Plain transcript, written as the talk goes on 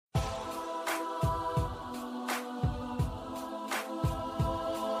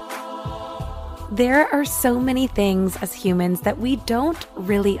There are so many things as humans that we don't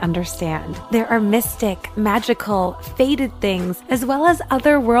really understand. There are mystic, magical, fated things, as well as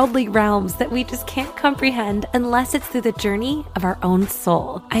otherworldly realms that we just can't comprehend unless it's through the journey of our own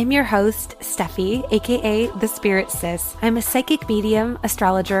soul. I'm your host, Steffi, aka The Spirit Sis. I'm a psychic medium,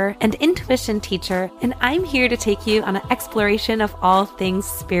 astrologer, and intuition teacher, and I'm here to take you on an exploration of all things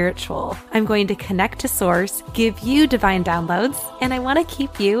spiritual. I'm going to connect to Source, give you divine downloads, and I want to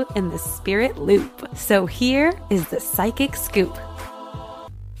keep you in the spirit loop. So here is the Psychic Scoop.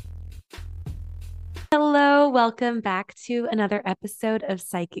 Hello, welcome back to another episode of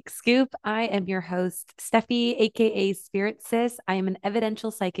Psychic Scoop. I am your host, Steffi, aka Spirit Sis. I am an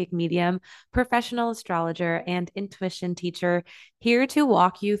evidential psychic medium, professional astrologer, and intuition teacher here to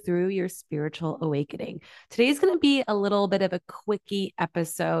walk you through your spiritual awakening. Today's going to be a little bit of a quickie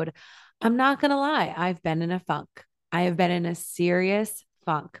episode. I'm not going to lie, I've been in a funk. I have been in a serious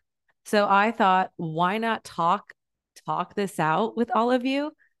funk. So I thought, why not talk this out with all of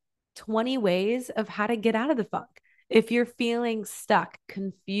you? 20 ways of how to get out of the funk. If you're feeling stuck,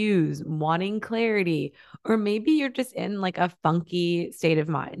 confused, wanting clarity, or maybe you're just in like a funky state of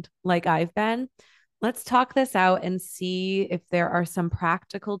mind, like I've been, let's talk this out and see if there are some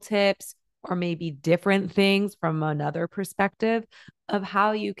practical tips or maybe different things from another perspective of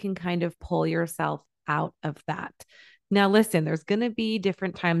how you can kind of pull yourself out of that. Now, listen, there's going to be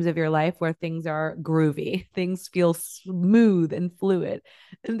different times of your life where things are groovy, things feel smooth and fluid.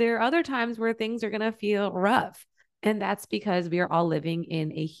 And there are other times where things are going to feel rough. And that's because we are all living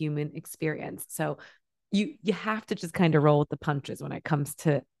in a human experience. So you have to just kind of roll with the punches when it comes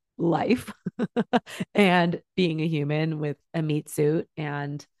to life and being a human with a meat suit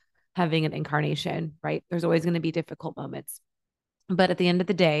and having an incarnation, right? There's always going to be difficult moments. But at the end of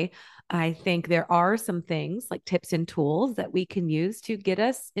the day, I think there are some things like tips and tools that we can use to get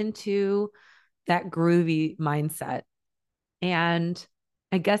us into that groovy mindset. And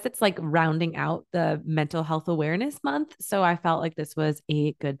I guess it's like rounding out the mental health awareness month. So I felt like this was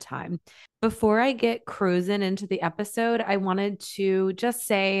a good time. Before I get cruising into the episode, I wanted to just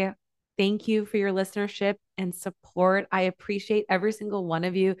say thank you for your listenership and support. I appreciate every single one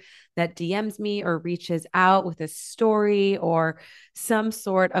of you that DMs me or reaches out with a story or some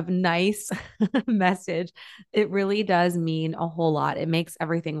sort of nice message. It really does mean a whole lot. It makes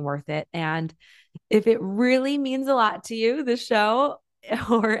everything worth it. And if it really means a lot to you, the show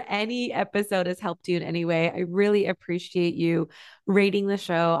or any episode has helped you in any way, I really appreciate you rating the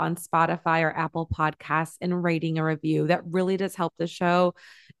show on Spotify or Apple Podcasts and writing a review. That really does help the show.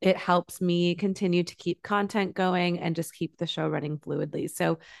 It helps me continue to keep content going and just keep the show running fluidly.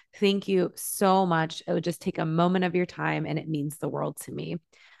 So thank you so much. It would just take a moment of your time and it means the world to me.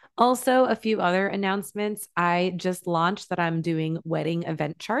 Also, a few other announcements. I just launched that I'm doing wedding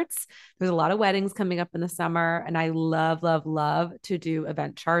event charts. There's a lot of weddings coming up in the summer, and I love, love, love to do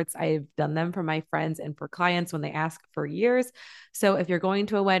event charts. I've done them for my friends and for clients when they ask for years. So if you're going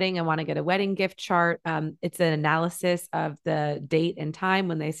to a wedding and want to get a wedding gift chart, it's an analysis of the date and time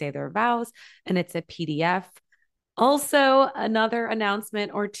when they say their vows, and it's a PDF. Also, another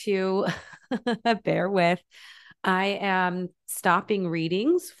announcement or two, bear with. I am stopping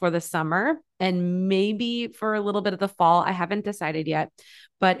readings for the summer and maybe for a little bit of the fall. I haven't decided yet.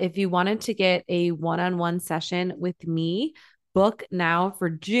 But if you wanted to get a one-on-one session with me, book now for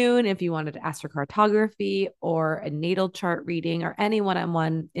June. If you wanted astrocartography or a natal chart reading or any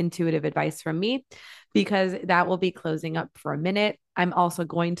one-on-one intuitive advice from me, because that will be closing up for a minute. I'm also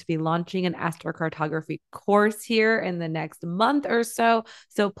going to be launching an astrocartography course here in the next month or so.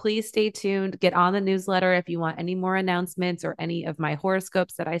 So please stay tuned. Get on the newsletter if you want any more announcements or any of my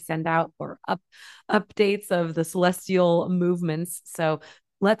horoscopes that I send out or updates of the celestial movements. So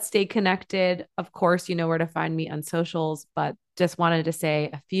let's stay connected. Of course, you know where to find me on socials, but just wanted to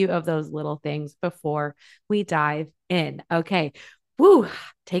say a few of those little things before we dive in. Okay. Woo,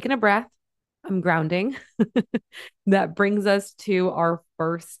 taking a breath. I'm grounding. That brings us to our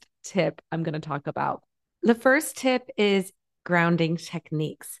first tip I'm going to talk about. The first tip is grounding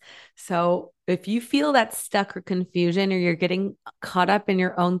techniques. So, if you feel that stuck or confusion or you're getting caught up in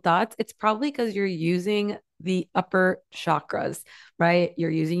your own thoughts, it's probably because you're using the upper chakras, right? You're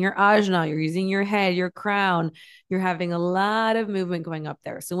using your ajna, you're using your head, your crown. You're having a lot of movement going up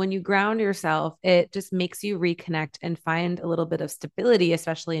there. So when you ground yourself, it just makes you reconnect and find a little bit of stability,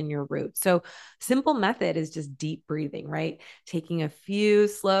 especially in your root. So simple method is just deep breathing, right? Taking a few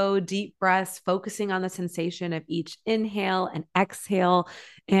slow, deep breaths, focusing on the sensation of each inhale and exhale,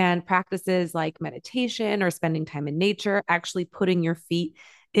 and practices like meditation or spending time in nature, actually putting your feet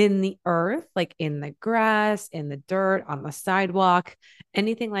in the earth, like in the grass, in the dirt, on the sidewalk,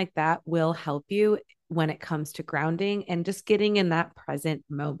 anything like that will help you when it comes to grounding and just getting in that present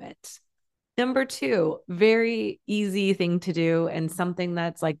moment. Number two, very easy thing to do and something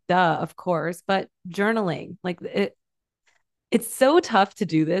that's like, duh, of course, but journaling. It's so tough to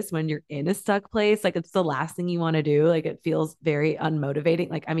do this when you're in a stuck place. Like it's the last thing you want to do. Like it feels very unmotivating.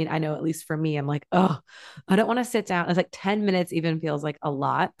 Like, I mean, I know at least for me, I'm like, oh, I don't want to sit down. It's like 10 minutes even feels like a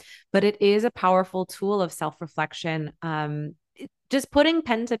lot, but it is a powerful tool of self-reflection. Just putting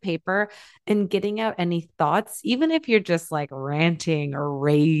pen to paper and getting out any thoughts, even if you're just like ranting or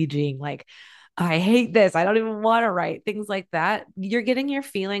raging, like I hate this. I don't even want to write things like that. You're getting your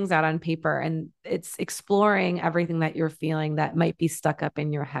feelings out on paper and it's exploring everything that you're feeling that might be stuck up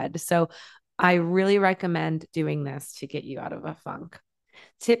in your head. So I really recommend doing this to get you out of a funk.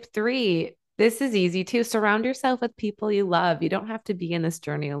 Tip three, this is easy too. Surround yourself with people you love. You don't have to be in this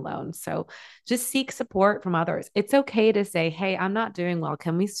journey alone. So just seek support from others. It's okay to say, hey, I'm not doing well.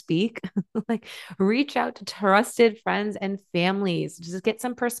 Can we speak? Like reach out to trusted friends and families. Just get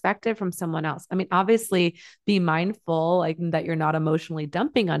some perspective from someone else. I mean, obviously be mindful like that you're not emotionally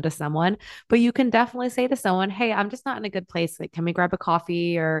dumping onto someone, but you can definitely say to someone, hey, I'm just not in a good place. Like, can we grab a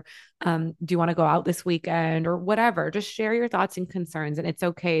coffee or do you want to go out this weekend or whatever? Just share your thoughts and concerns. And it's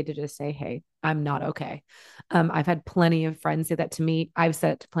okay to just say, hey, I'm not okay. I've had plenty of friends say that to me. I've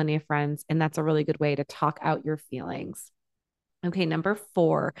said it to plenty of friends, and that's a really good way to talk out your feelings. Okay, number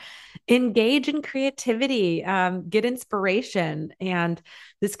four, engage in creativity, get inspiration. And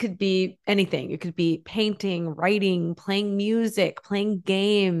this could be anything. It could be painting, writing, playing music, playing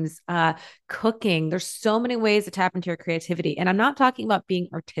games, cooking. There's so many ways to tap into your creativity. And I'm not talking about being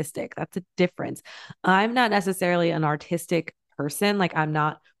artistic. That's a difference. I'm not necessarily an artistic person. Like I'm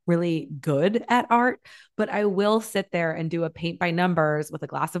not really good at art, but I will sit there and do a paint by numbers with a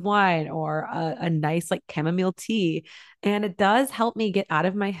glass of wine or a nice like chamomile tea, and it does help me get out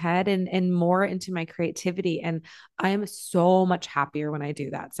of my head and more into my creativity. And I am so much happier when I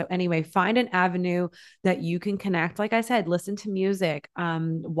do that. So, anyway, find an avenue that you can connect. Like I said, listen to music,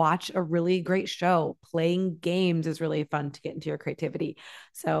 watch a really great show. Playing games is really fun to get into your creativity.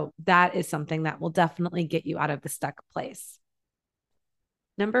 So, that is something that will definitely get you out of the stuck place.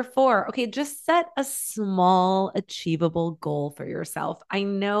 Number four, okay, just set a small, achievable goal for yourself. I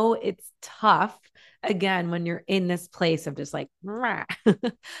know it's tough, again, when you're in this place of just like,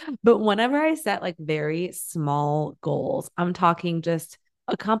 but whenever I set like very small goals, I'm talking just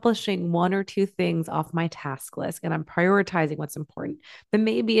accomplishing one or two things off my task list and I'm prioritizing what's important. But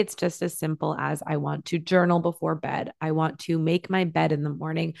maybe it's just as simple as I want to journal before bed. I want to make my bed in the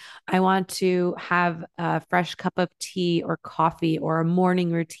morning. I want to have a fresh cup of tea or coffee or a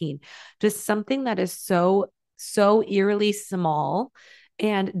morning routine, just something that is so eerily small,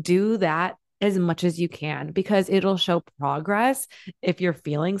 and do that as much as you can because it'll show progress. If you're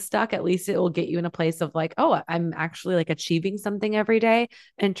feeling stuck, at least it will get you in a place of like, oh, I'm actually like achieving something every day.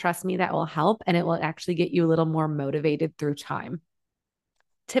 And trust me, that will help. And it will actually get you a little more motivated through time.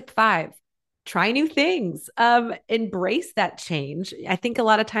 Tip five, try new things. Embrace that change. I think a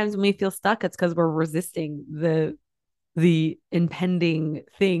lot of times when we feel stuck, it's because we're resisting the impending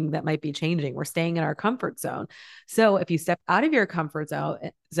thing that might be changing. We're staying in our comfort zone. So if you step out of your comfort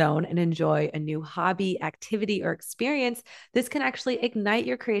zone and enjoy a new hobby, activity, or experience, this can actually ignite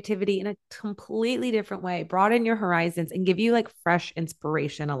your creativity in a completely different way, broaden your horizons, and give you like fresh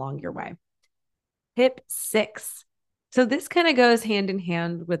inspiration along your way. Tip six. So this kind of goes hand in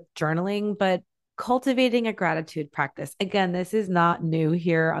hand with journaling, but cultivating a gratitude practice. Again, this is not new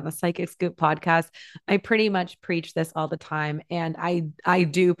here on the Psychic Scoop podcast. I pretty much preach this all the time and I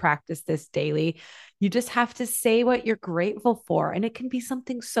do practice this daily. You just have to say what you're grateful for and it can be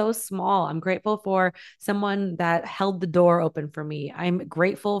something so small. I'm grateful for someone that held the door open for me. I'm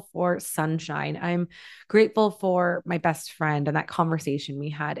grateful for sunshine. I'm grateful for my best friend and that conversation we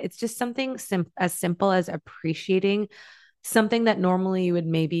had. It's just something as simple as appreciating something that normally you would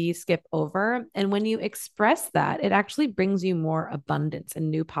maybe skip over. And when you express that, it actually brings you more abundance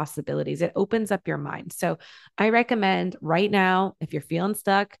and new possibilities. It opens up your mind. So I recommend right now, if you're feeling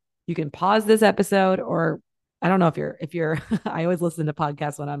stuck, you can pause this episode or I don't know if you're I always listen to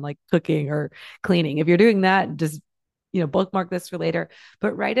podcasts when I'm like cooking or cleaning. If you're doing that, just bookmark this for later,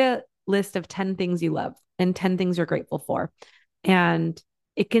 but write a list of 10 things you love and 10 things you're grateful for. And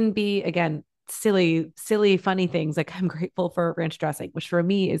it can be, again, silly, funny things like I'm grateful for ranch dressing, which for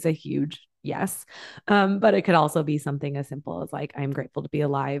me is a huge yes. But it could also be something as simple as like, I'm grateful to be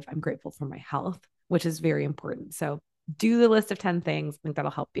alive. I'm grateful for my health, which is very important. So do the list of 10 things. I think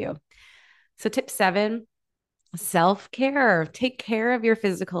that'll help you. So tip seven, Self-care, take care of your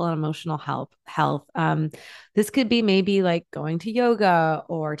physical and emotional health. This could be maybe like going to yoga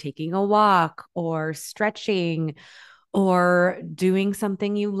or taking a walk or stretching or doing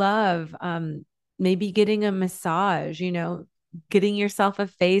something you love. Maybe getting a massage, getting yourself a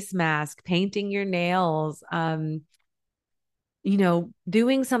face mask, painting your nails,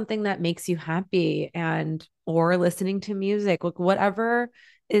 doing something that makes you happy and or listening to music, like whatever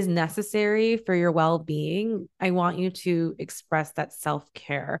is necessary for your well-being. I want you to express that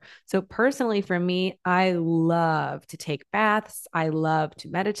self-care. So personally for me, I love to take baths, I love to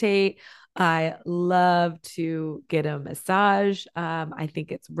meditate, I love to get a massage. I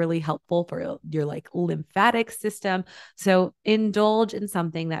think it's really helpful for your like lymphatic system. So indulge in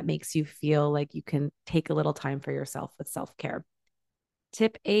something that makes you feel like you can take a little time for yourself with self-care.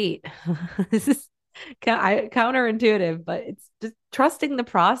 Tip 8. This is counterintuitive, but it's just trusting the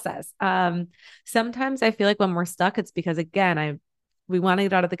process. Sometimes I feel like when we're stuck, it's because again, we want to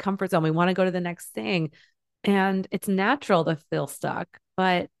get out of the comfort zone. We want to go to the next thing. And it's natural to feel stuck,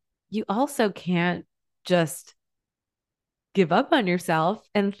 but you also can't just give up on yourself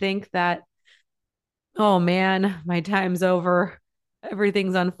and think that, oh man, my time's over.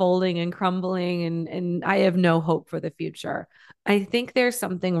 Everything's unfolding and crumbling and I have no hope for the future. I think there's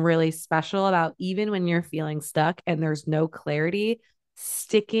something really special about even when you're feeling stuck and there's no clarity,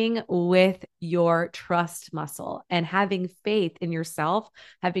 sticking with your trust muscle and having faith in yourself,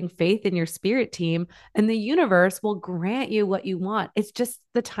 having faith in your spirit team, and the universe will grant you what you want. It's just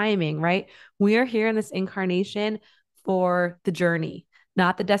the timing, right? We are here in this incarnation for the journey,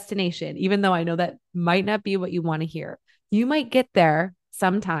 not the destination, even though I know that might not be what you want to hear. You might get there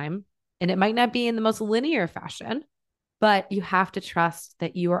sometime, and it might not be in the most linear fashion, but you have to trust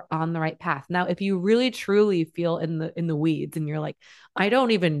that you are on the right path. Now, if you really truly feel in the weeds and you're like, I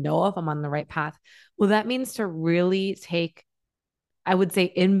don't even know if I'm on the right path, well, that means to really take, I would say,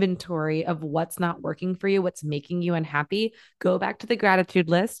 inventory of what's not working for you, what's making you unhappy. Go back to the gratitude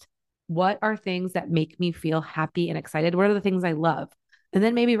list. What are things that make me feel happy and excited? What are the things I love? And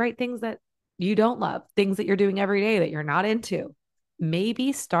then maybe write things that you don't love, things that you're doing every day that you're not into.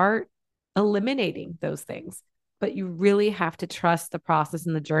 Maybe start eliminating those things. But you really have to trust the process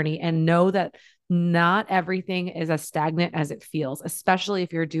and the journey and know that not everything is as stagnant as it feels, especially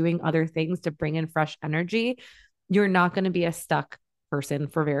if you're doing other things to bring in fresh energy. You're not going to be a stuck person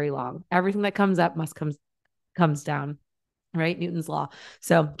for very long. Everything that comes up must comes down, right? Newton's law.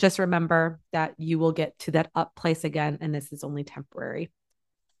 So just remember that you will get to that up place again, and this is only temporary.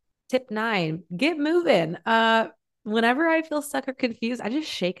 Tip 9, get moving. Whenever I feel stuck or confused, I just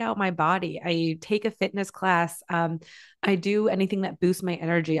shake out my body. I take a fitness class. I do anything that boosts my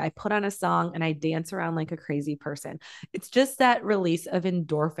energy. I put on a song and I dance around like a crazy person. It's just that release of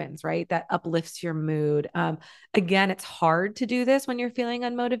endorphins, right? That uplifts your mood. Again, it's hard to do this when you're feeling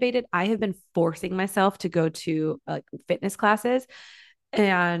unmotivated. I have been forcing myself to go to like fitness classes,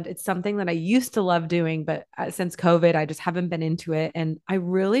 and it's something that I used to love doing, but since COVID, I just haven't been into it. And I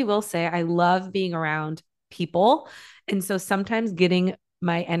really will say I love being around people. And so sometimes getting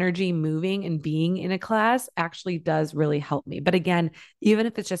my energy moving and being in a class actually does really help me. But again, even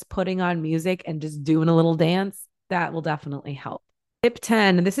if it's just putting on music and just doing a little dance, that will definitely help. Tip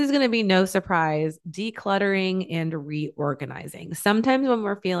 10, this is going to be no surprise, decluttering and reorganizing. Sometimes when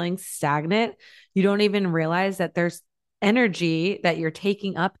we're feeling stagnant, you don't even realize that there's energy that you're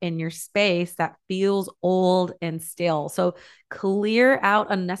taking up in your space that feels old and stale. So clear out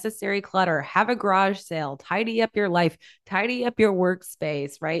unnecessary clutter, have a garage sale, tidy up your life, tidy up your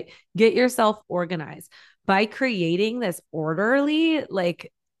workspace, right? Get yourself organized. By creating this orderly,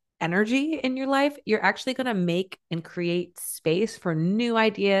 like energy in your life, you're actually going to make and create space for new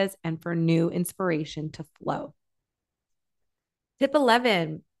ideas and for new inspiration to flow. Tip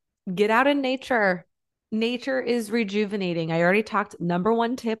 11, get out in nature. Nature is rejuvenating. I already talked, number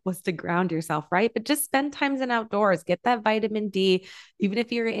one tip was to ground yourself, right? But just spend times in outdoors, get that vitamin D, even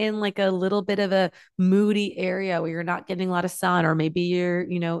if you're in like a little bit of a moody area where you're not getting a lot of sun, or maybe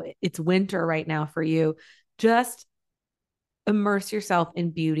it's winter right now for you. Just immerse yourself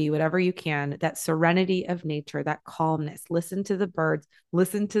in beauty, whatever you can, that serenity of nature, that calmness. Listen to the birds,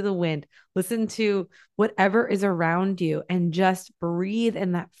 listen to the wind, listen to whatever is around you, and just breathe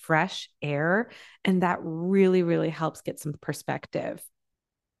in that fresh air. And that really, really helps get some perspective.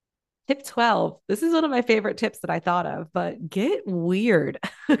 Tip 12. This is one of my favorite tips that I thought of, but get weird.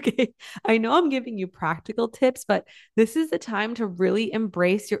 Okay. I know I'm giving you practical tips, but this is the time to really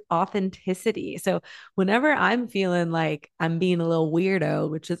embrace your authenticity. So, whenever I'm feeling like I'm being a little weirdo,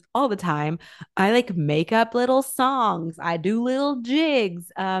 which is all the time, I like make up little songs. I do little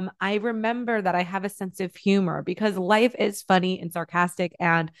jigs. I remember that I have a sense of humor because life is funny and sarcastic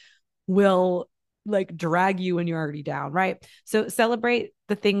and will like drag you when you're already down, right? So celebrate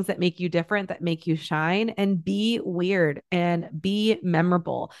the things that make you different, that make you shine, and be weird and be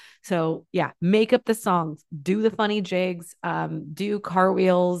memorable. So yeah, make up the songs, do the funny jigs, do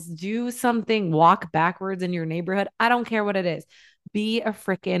cartwheels, do something, walk backwards in your neighborhood. I don't care what it is. Be a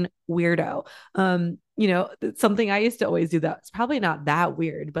freaking weirdo. Something I used to always do that. It's probably not that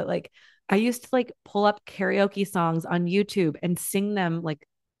weird, but like I used to like pull up karaoke songs on YouTube and sing them like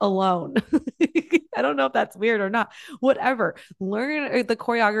alone. I don't know if that's weird or not. Whatever. Learn the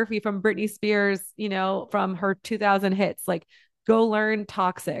choreography from Britney Spears, from her 2000 hits. Like, go learn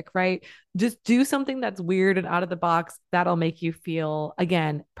Toxic, right? Just do something that's weird and out of the box. That'll make you feel,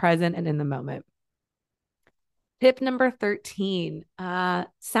 again, present and in the moment. Tip number 13,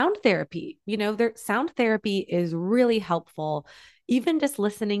 sound therapy. Sound therapy is really helpful, even just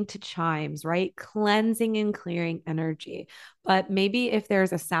listening to chimes, right? Cleansing and clearing energy. But maybe if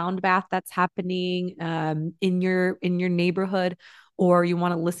there's a sound bath that's happening in your neighborhood, or you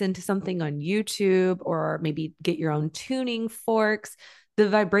want to listen to something on YouTube, or maybe get your own tuning forks, the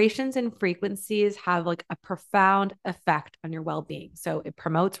vibrations and frequencies have like a profound effect on your well-being. So it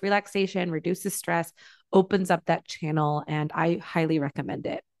promotes relaxation, reduces stress, opens up that channel, and I highly recommend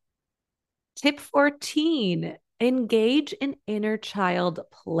it. Tip 14, engage in inner child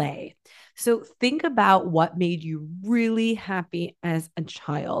play. So think about what made you really happy as a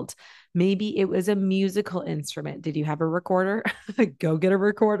child. Maybe it was a musical instrument. Did you have a recorder? Go get a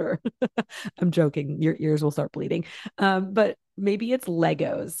recorder. I'm joking. Your ears will start bleeding. But maybe it's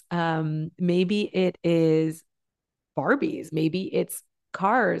Legos. Maybe it is Barbies. Maybe it's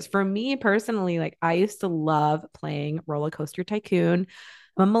cars. For me personally, like I used to love playing Roller Coaster Tycoon.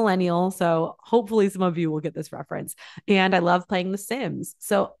 I'm a millennial, so hopefully some of you will get this reference. And I love playing The Sims.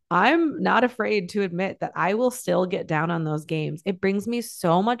 So I'm not afraid to admit that I will still get down on those games. It brings me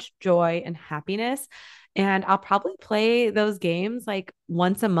so much joy and happiness. And I'll probably play those games like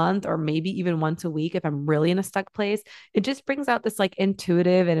once a month or maybe even once a week if I'm really in a stuck place. It just brings out this like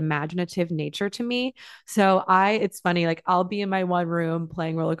intuitive and imaginative nature to me. So it's funny, like I'll be in my one room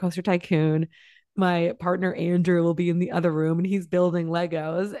playing Roller Coaster Tycoon. My partner Andrew will be in the other room and he's building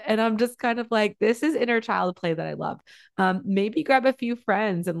Legos. And I'm just kind of like, this is inner child play that I love. Maybe grab a few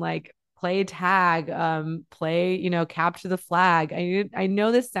friends and like play tag, play, capture the flag. I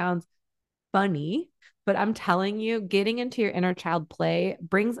know this sounds funny, but I'm telling you, getting into your inner child play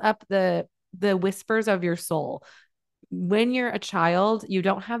brings up the whispers of your soul. When you're a child, you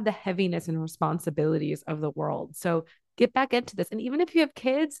don't have the heaviness and responsibilities of the world. So get back into this. And even if you have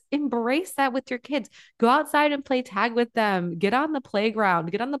kids, embrace that with your kids. Go outside and play tag with them. Get on the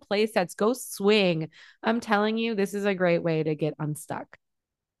playground, get on the play sets, go swing. I'm telling you, this is a great way to get unstuck.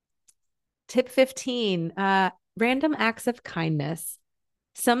 Tip 15, random acts of kindness.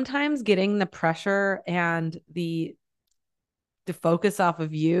 Sometimes getting the pressure and the focus off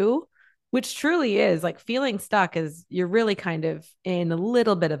of you, which truly is like feeling stuck, is you're really kind of in a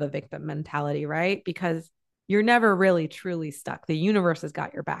little bit of a victim mentality, right? Because you're never really truly stuck. The universe has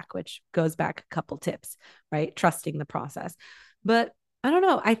got your back, which goes back a couple tips, right? Trusting the process. But I don't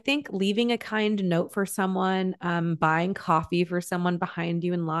know. I think leaving a kind note for someone, buying coffee for someone behind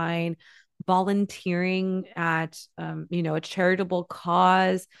you in line, volunteering at a charitable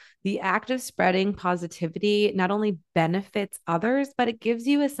cause, the act of spreading positivity not only benefits others, but it gives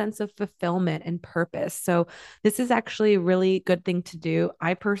you a sense of fulfillment and purpose. So this is actually a really good thing to do.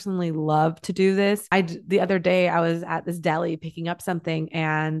 I personally love to do this. The other day I was at this deli picking up something,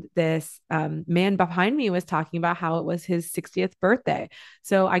 and this man behind me was talking about how it was his 60th birthday.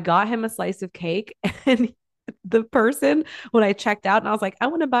 So I got him a slice of cake, and the person, when I checked out and I was like, I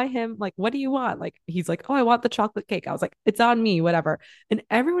want to buy him, like, what do you want? Like, he's like, oh, I want the chocolate cake. I was like, it's on me, whatever. And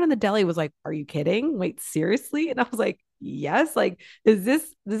everyone in the deli was like, are you kidding? Wait, seriously? And I was like, yes. Like, does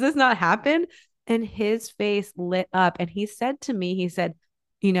this not happen? And his face lit up. And he said to me, he said,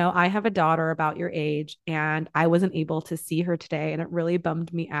 I have a daughter about your age and I wasn't able to see her today. And it really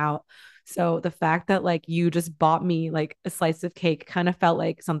bummed me out. So the fact that like you just bought me like a slice of cake kind of felt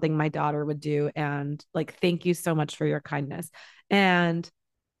like something my daughter would do. And like, thank you so much for your kindness. And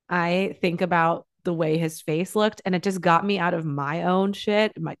I think about the way his face looked, and it just got me out of my own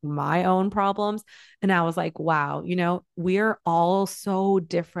shit, my own problems. And I was like, wow, we're all so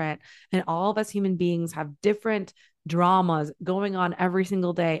different, and all of us human beings have different dramas going on every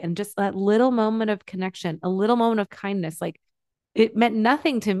single day. And just that little moment of connection, a little moment of kindness, like it meant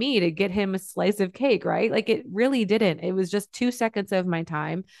nothing to me to get him a slice of cake, right? Like it really didn't. It was just 2 seconds of my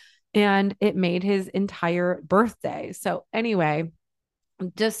time, and it made his entire birthday. So anyway,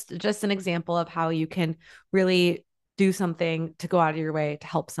 just an example of how you can really do something to go out of your way to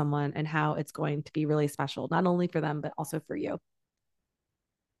help someone, and how it's going to be really special, not only for them, but also for you.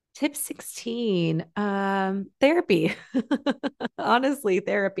 Tip 16, therapy. Honestly,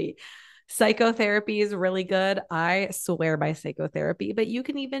 therapy. Psychotherapy is really good. I swear by psychotherapy, but you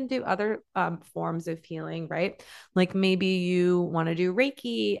can even do other forms of healing, right? Like maybe you want to do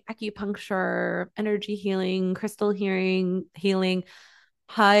Reiki, acupuncture, energy healing, crystal healing,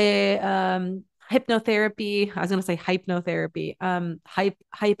 high hypnotherapy. I was going to say hypnotherapy,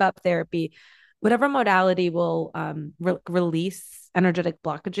 hype up therapy, whatever modality will release energetic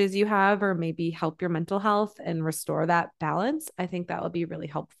blockages you have, or maybe help your mental health and restore that balance. I think that would be really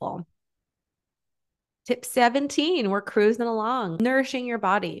helpful. Tip 17, we're cruising along, nourishing your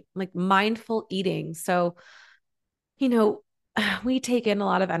body, like mindful eating. So, you know, we take in a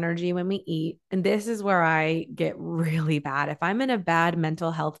lot of energy when we eat. And this is where I get really bad. If I'm in a bad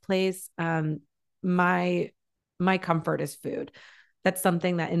mental health place, my my comfort is food. That's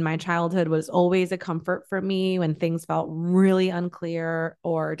something that in my childhood was always a comfort for me when things felt really unclear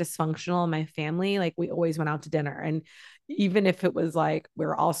or dysfunctional in my family. Like we always went out to dinner. And even if it was like we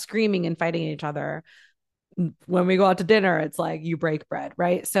were all screaming and fighting each other, when we go out to dinner, it's like you break bread,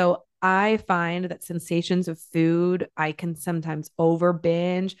 right? So I find that sensations of food, I can sometimes over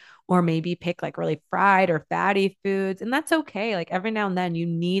binge, or maybe pick like really fried or fatty foods. And that's okay. Like every now and then you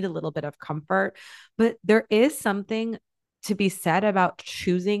need a little bit of comfort, but there is something to be said about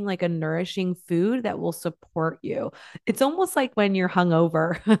choosing like a nourishing food that will support you. It's almost like when you're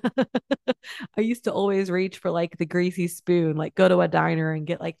hungover. I used to always reach for like the greasy spoon, like go to a diner and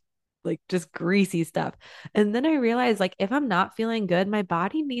get like just greasy stuff. And then I realized like if I'm not feeling good, my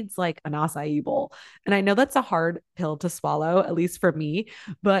body needs like an acai bowl. And I know that's a hard pill to swallow, at least for me,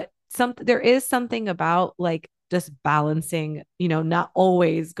 but there is something about like just balancing, not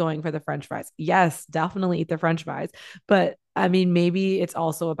always going for the French fries. Yes, definitely eat the French fries, but I mean, maybe it's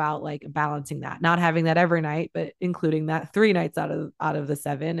also about like balancing that, not having that every night, but including that 3 nights out of the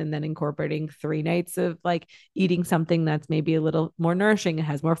seven, and then incorporating 3 nights of like eating something that's maybe a little more nourishing and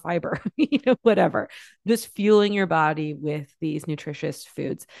has more fiber, whatever. Just fueling your body with these nutritious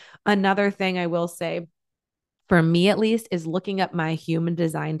foods. Another thing I will say, for me at least, is looking up my human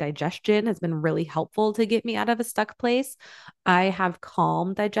design digestion has been really helpful to get me out of a stuck place. I have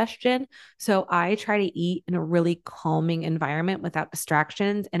calm digestion, so I try to eat in a really calming environment without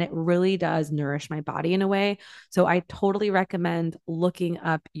distractions, and it really does nourish my body in a way. So I totally recommend looking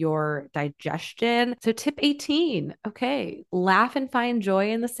up your digestion. So tip 18, okay, laugh and find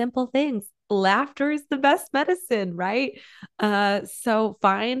joy in the simple things. Laughter is the best medicine, right? So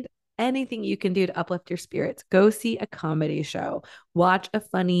find anything you can do to uplift your spirits. Go see a comedy show, watch a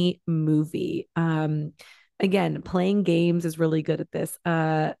funny movie. Again, playing games is really good at this.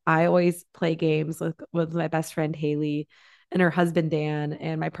 I always play games with my best friend Haley and her husband Dan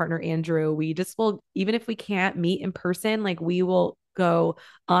and my partner Andrew. We just will, even if we can't meet in person, like we will go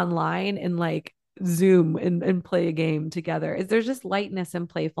online and like Zoom and play a game together. There's just lightness and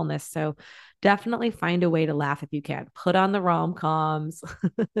playfulness. So definitely find a way to laugh if you can. Put on the rom-coms,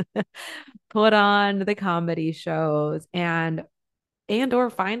 put on the comedy shows, and or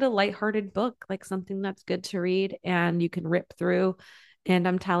find a lighthearted book, like something that's good to read and you can rip through. And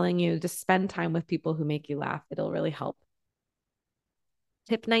I'm telling you, just spend time with people who make you laugh. It'll really help.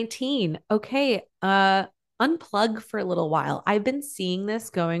 Tip 19. Okay, unplug for a little while. I've been seeing this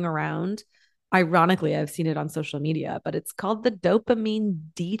going around. Ironically, I've seen it on social media, but it's called the dopamine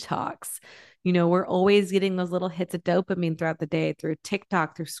detox. We're always getting those little hits of dopamine throughout the day through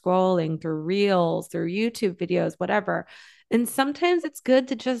TikTok, through scrolling, through reels, through YouTube videos, whatever. And sometimes it's good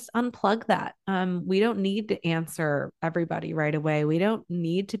to just unplug that. We don't need to answer everybody right away. We don't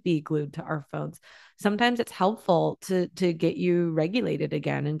need to be glued to our phones. Sometimes it's helpful to get you regulated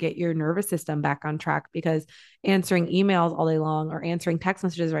again and get your nervous system back on track, because answering emails all day long or answering text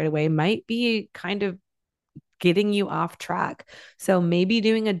messages right away might be kind of getting you off track. So maybe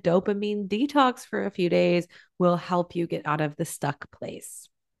doing a dopamine detox for a few days will help you get out of the stuck place.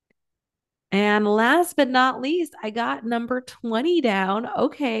 And last but not least, I got number 20 down.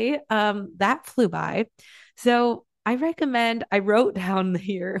 Okay, that flew by. So I wrote down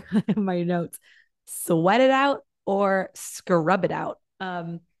here in my notes, sweat it out or scrub it out.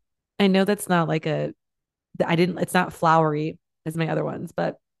 I know that's not like it's not flowery as my other ones,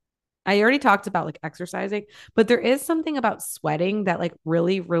 but I already talked about like exercising, but there is something about sweating that like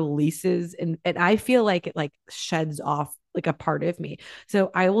really releases and I feel like it like sheds off like a part of me. So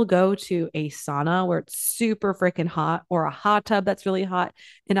I will go to a sauna where it's super freaking hot or a hot tub that's really hot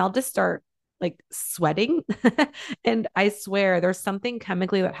and I'll just start like sweating. And I swear there's something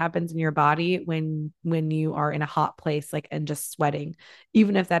chemically that happens in your body when you are in a hot place like and just sweating,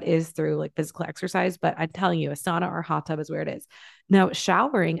 even if that is through like physical exercise, but I'm telling you a sauna or hot tub is where it is. Now,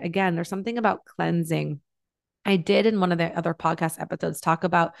 showering, again, there's something about cleansing. I did in one of the other podcast episodes talk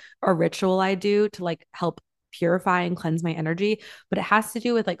about a ritual I do to like help purify and cleanse my energy, but it has to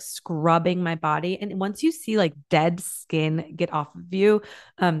do with like scrubbing my body. And once you see like dead skin get off of you,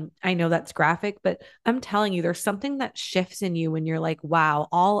 I know that's graphic, but I'm telling you, there's something that shifts in you when you're like, wow,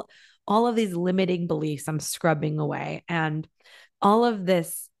 all of these limiting beliefs I'm scrubbing away. And all of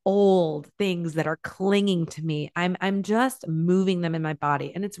this old things that are clinging to me. I'm just moving them in my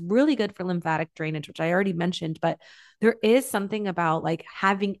body. And it's really good for lymphatic drainage, which I already mentioned, but there is something about like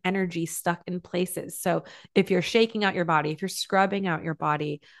having energy stuck in places. So if you're shaking out your body, if you're scrubbing out your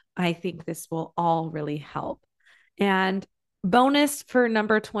body, I think this will all really help. And bonus for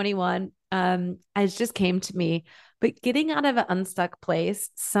number 21, it just came to me, but getting out of an unstuck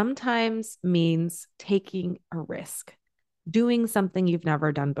place sometimes means taking a risk, doing something you've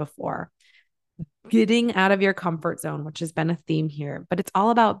never done before, getting out of your comfort zone, which has been a theme here, but it's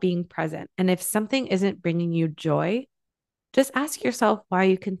all about being present. And if something isn't bringing you joy, just ask yourself why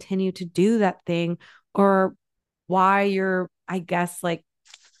you continue to do that thing or why you're, I guess, like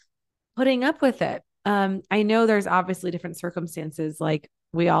putting up with it. I know there's obviously different circumstances, like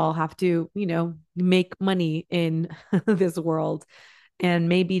we all have to, make money in this world and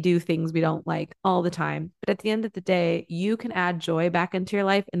maybe do things we don't like all the time. But at the end of the day, you can add joy back into your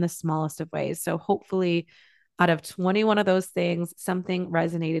life in the smallest of ways. So hopefully, out of 21 of those things, something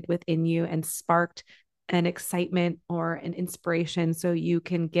resonated within you and sparked an excitement or an inspiration so you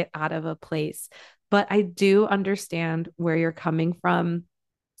can get out of a place. But I do understand where you're coming from.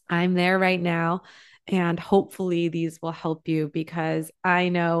 I'm there right now. And hopefully, these will help you because I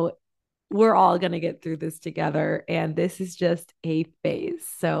know we're all going to get through this together. And this is just a phase.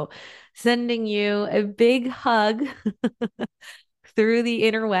 So, sending you a big hug through the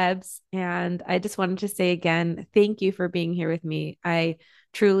interwebs. And I just wanted to say again, thank you for being here with me. I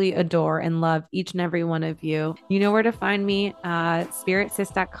truly adore and love each and every one of you. You know where to find me,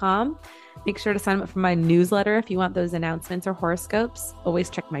 spiritsis.com. Make sure to sign up for my newsletter if you want those announcements or horoscopes. Always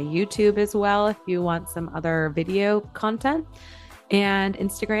check my YouTube as well if you want some other video content. And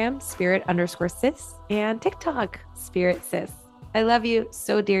Instagram, spirit_sis, and TikTok, spirit sis. I love you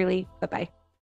so dearly. Bye bye.